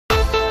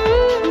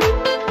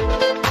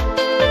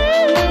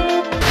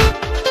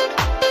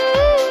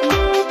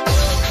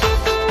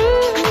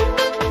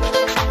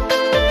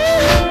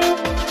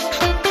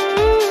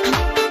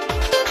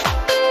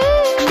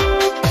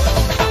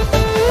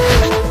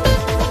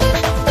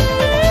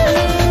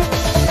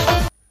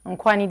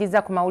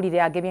nkwaniriza ku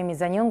mawulire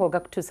ag'ebyemizannyo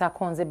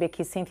ng'ogakutuusaako nze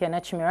Becky, Cynthia,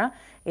 Nakimera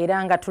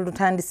era nga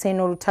tulutandise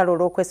n'olutalo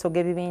olw'okwesoga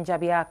ebibinja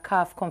bya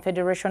CAF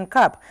Confederation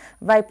Cup.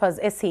 Vipers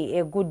SC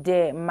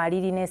egudde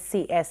Maliri ne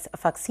CS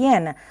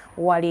Staxien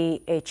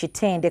wali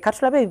ekitende.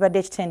 Katulabe ebibadde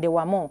ekitende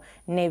wamu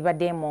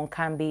n'ebibadde mu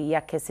nkambi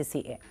ya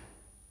KCCA.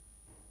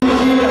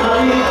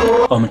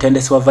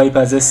 Omutendesi wa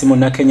Vipers SC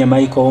Munnakenya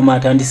Michael Ouma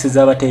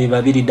atandisizza abateebi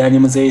babiri Dani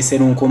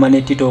Muzeeyiseru Nkuuma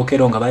ne Tito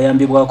Okero nga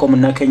bayambibwako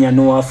Munnakenya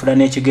Nuwafula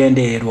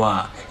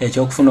n'ekigendeerwa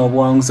ekyokufuna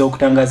obuwanguzi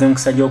okutangaaza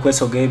emikisa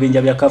gy'okwesoga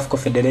ebibinja bya CAF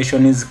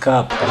Confederation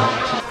Cup.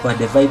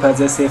 Wadde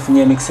Vipers SC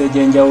efunye emikisa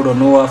egy'enjawulo,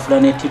 Nuwafula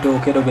ne Tito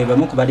Okero be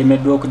bamu ku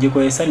balemeddwa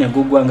okugikozesa ne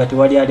guggwa nga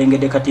tewali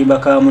alengedde katimba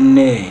ka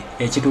munne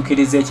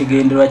ekituukiriza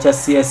ekigendeerwa kya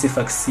CS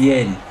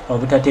Staxien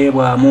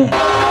obutateebwamu.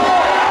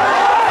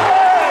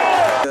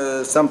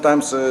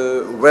 Sometimes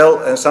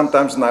well and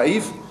sometimes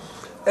naive,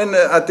 and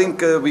I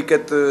think we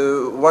get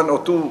 1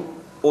 or 2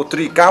 or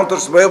 3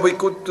 counters where we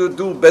could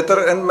do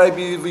better and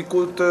maybe we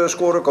could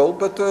score a goal,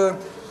 but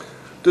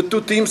the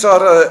two teams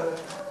are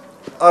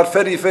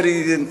very,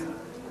 very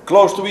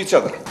close to each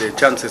other. The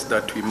chances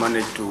that we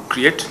managed to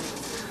create,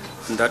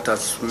 and that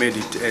has made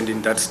it end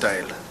in that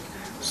style.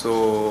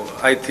 So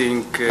I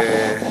think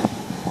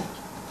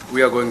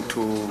we are going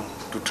to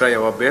try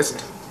our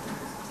best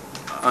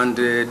and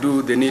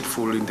do the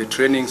needful in the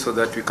training so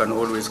that we can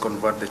always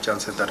convert the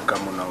chances that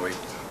come on our way.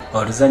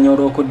 Oluzannya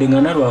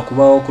olw'okuddingana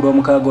lwakubaawo ku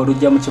Lwomukaaga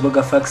olujja mu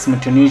kibuga Fax mu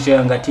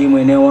Tunisia nga ttiimu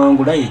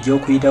eneewangula ejja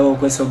okuyitawo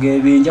okwesoga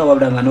ebibinja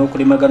wabula nga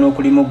n'okulimagana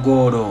okulimu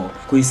ggoolo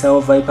kuyisaawo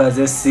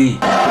Vipers SC.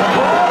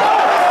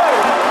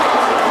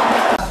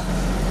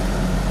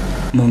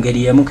 Mu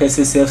ngeri y'emu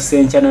KCCF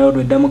enkya nayo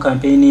lweddamu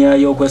kampeyini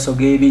yaayo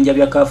okwesoga ebibinja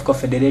bya CAF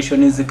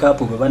Confederation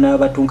Cup bwe banaaba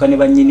batunka ne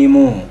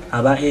bannyinimu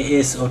aba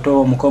AS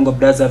Ottawa mu Congo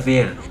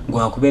Brazzaville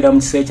gwakubeera mu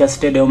kiseera kya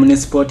Stadium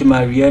Municipal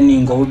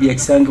Mariani ng'obubi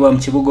ekisangibwa mu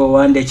kibuga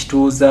Owanda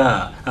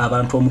ekituuza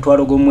abantu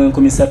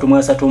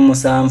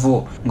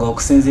 1,337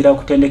 ng'okusinziira ku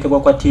kutendekebwa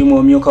kwa ttiimu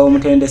omumyuka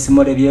w'omutendesi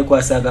Mole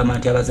byekwasa agamba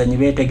nti abazannyi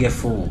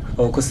beetegefu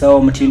okusaawa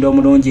omutindo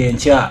omulungi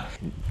enkya.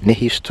 Ne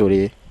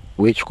history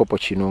w'ekikopo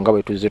kino nga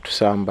bwe tuzze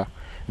tusamba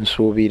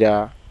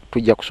nsuubira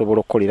tujja kusobola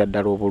okukolera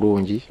ddala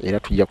obulungi era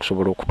tujja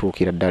kusobola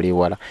okutuukira ddala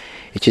ewala.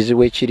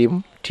 Ekizibu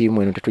ekirimu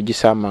ttiimu eno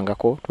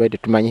tetugisambangako tubadde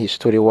tumanyi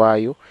history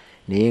waayo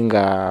naye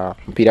nga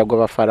mupiira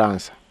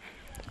gw'Abafaransa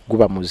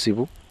guba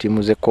muzibu,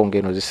 ttiimu z'Ekkongo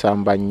eno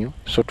zisamba nnyo,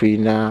 so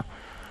tulina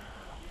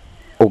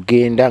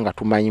ogenda nga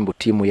tumanyi mbu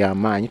ttiimu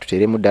y'amaanyi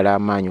tuteeremu ddala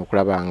amaanyi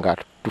okulaba nga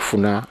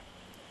tufuna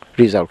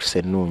results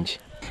ennungi.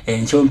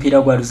 Enkya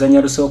omupiira gwa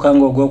luzannya lusooka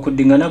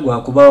ng'ogw'okuddingana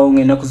gwakubaawo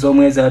ng'ennaku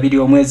z'omwezi 2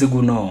 omwezi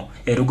guno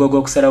erugo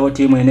gw'okusalawo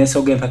ttiimu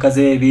eneesogga empaka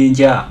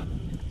z'ebibinja.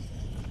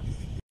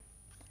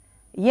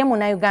 Ye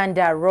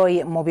Munnayuganda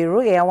Roy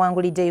Mubiru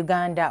eyawangulidde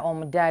Uganda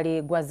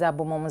omudaali gwa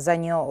zaabu mu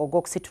muzannyo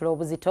ogw'okusitula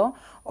obuzito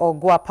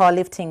ogwa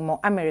powerlifting mu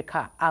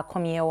America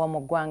akomyewo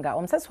mu ggwanga.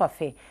 Omusasi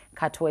waffe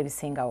katuwa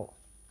ebisingawo.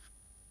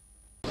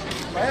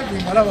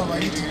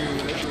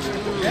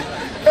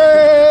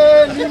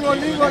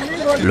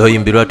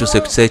 Loyimbirwa atuse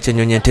ku kiseera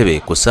ky'ennyonyi Entebbe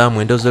ku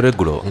ssaawa 9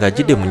 ez'olweggulo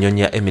ng'ajjidde mu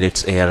nnyonyi ya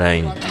Emirates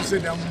Airline.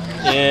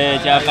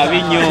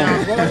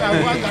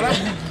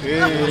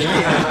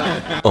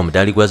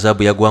 Omudaali gwa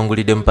zaabu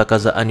yagwangulidde mu mpaka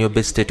za Annual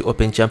Bay State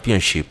Open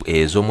Championship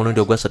ez'omulundi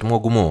ogwa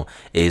 31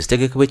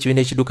 ezitegekebwa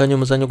ekibiina ekiddukanya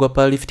omuzannyo gwa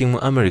powerlifting mu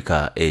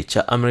America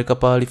ekya America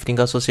Powerlifting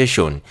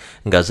Association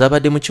nga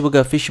zaabadde mu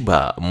kibuga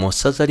Fishbar mu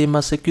ssaza ly'e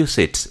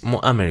Massachusetts mu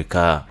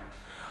America.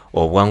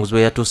 Obuwanguzi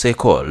bwe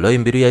yatuuseeko,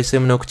 Loyimbiru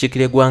yayiseemu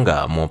n'okukiikira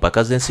eggwanga mu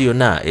mpaka z'ensi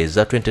yonna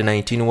eza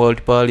 2019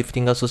 World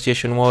Powerlifting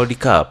Association World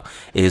Cup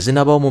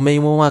ezinabawo mu Mei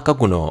mu mwaka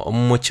guno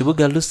mu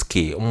kibuga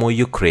Luski mu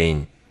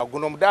Ukraine.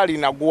 Guno mudaali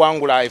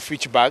naguwangula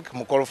Fitchburg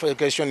mu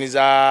qualification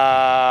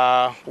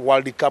za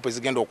World Cup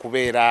ezigenda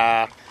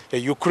okubeera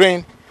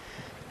Ukraine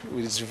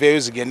ziveyo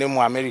zigende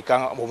mu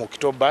America mu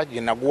Oktoba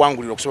gye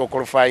naguwangulira okusobola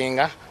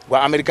qualifyinga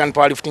gwa American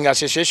Powerlifting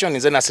Association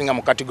nze nasinga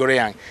mu category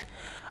yange.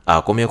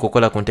 Akomye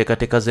okukola ku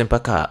nteekateeka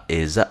z'empaka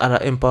eza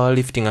RM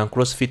Powerlifting and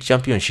CrossFit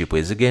Championship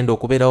ezigenda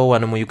okubeerawo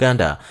wano mu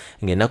Uganda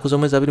ng'ennaku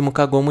z'omwezi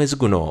 26 omwezi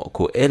guno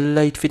ku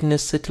Elite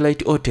Fitness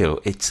Satellite Hotel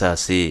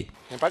Ekisaasi.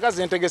 Empaka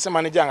zentegese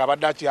manager nga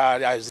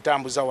badde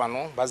zitambuza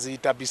wano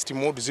baziyita Beast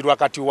Mode ziri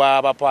wakati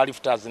wa ba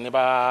powerlifters ne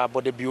ba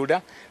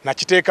bodybuilder na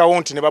kiteekawo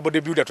nti ne ba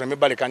bodybuilder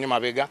tunebalekanye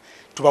mabega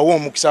tubawo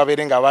omukisa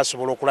babeere nga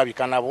basobola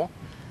okulabika nabo.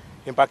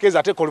 Empaka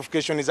ate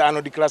qualification za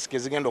Arnold Classic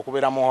ezigenda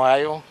okubeera mu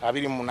Ohio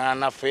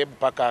 28 Feb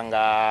paka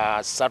nga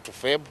 3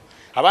 Feb.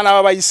 Abaana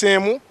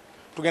abayiseemu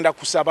tugenda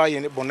kusaba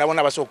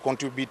bonna basobola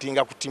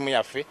contributinga ku timu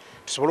yaffe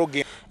tusobole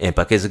okugenda.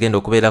 Empaka ezigenda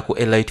okubeera ku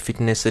Elite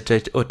Fitness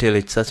Satellite Hotel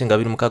Ekisaasi nga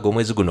 26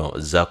 omwezi guno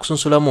za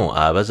kusunsulamu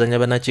abazannyi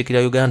banakiikira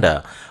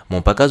Uganda mu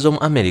mpaka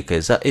z'omu America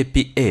eza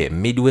APA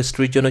Midwest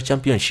Regional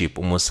Championship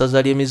mu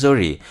ssaza ly'e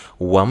Missouri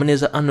wamu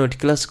n'eza Arnold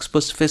Classic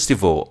Sports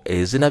Festival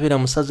ezinabeera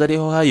mu ssaza ly'e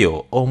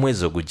Ohio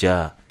omwezi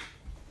ogujja.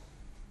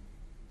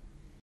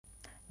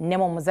 Ne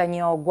mu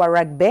muzannyo gwa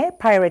rugby,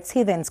 Pirates,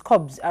 Heathens,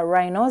 Cobs,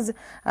 Rhinos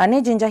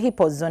ne Jinja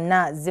Hippos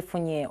zonna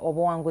zifunye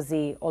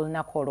obuwanguzi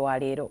olunaku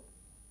olwaleero.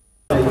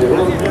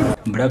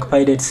 Black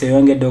Pirates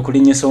eyongedde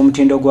okulinnyisa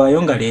omutindo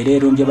gwayo nga leero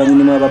erumbye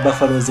bannyinimu aba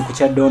Buffaloes ku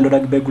Kyaddondo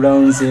Rugby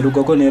Grounds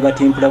Lugogo ne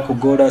batimpula ku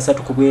ggoolo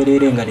 3 ku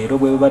bwereere nga leero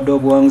bwe bubadde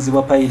obuwanguzi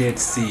bwa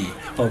Pirates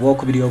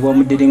obwokubiri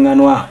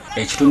obw'omuddiringanwa.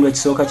 Ekitundu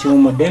ekisooka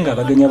kiwummudde nga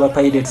abagenyi aba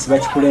Pirates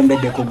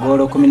bakikulembedde ku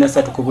ggoolo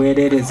 13 ku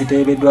bwereere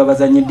eziteebeddwa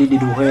abazannyi Didi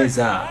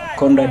Luhweza,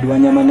 Conrad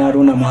Wanyama ne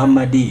Aruna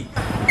Muhammadi.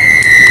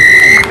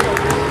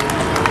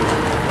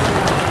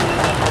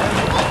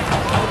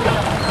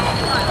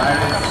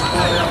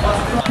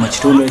 Mu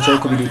kitundu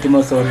ekyokubiri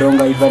Timothy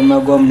Odonga, Ivan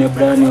Magom ne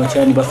Brian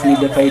Ochani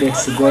bafunidde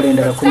Pirates ggoolo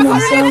endala 17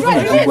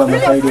 ne zigwa nga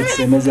Pirates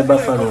emeze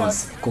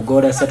Buffaloes ku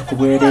ggoolo 3 ku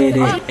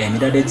bwereere.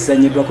 Emirala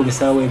egizannyiddwa ku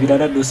bisaawe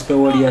ebirala Duspe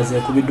Warriors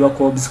ekubiddwa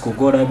Cobs ku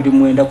ggoolo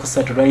 29 ku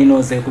 3,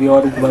 Rhinos ekubya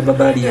Walukuba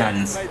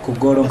Barbarians ku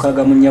ggoolo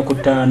 64 ku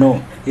 5,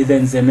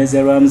 Evans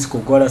emeze Rams ku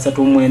ggoolo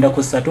 39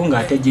 ku 3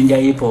 ng'ate Jinja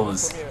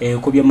Hippos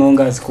ekubye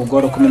Mongers ku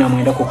ggoolo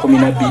 19 ku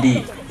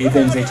 12.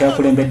 Evans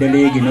ekyakulembedde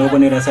leegi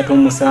n'obubonero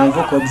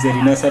 37, Cobs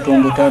erina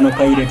 35,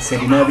 Pirates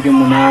erina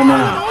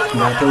 28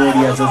 ng'ate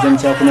Warriors ozze mu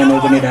kyakuna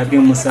n'obubonero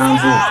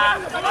 27.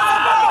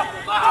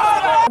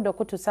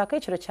 Okutuusaako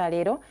ekiro kya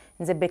leero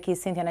nze Becky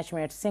Cynthia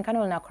Nakimera tusinkana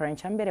olunaku lwa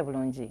nkya mbere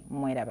bulungi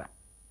mweraba.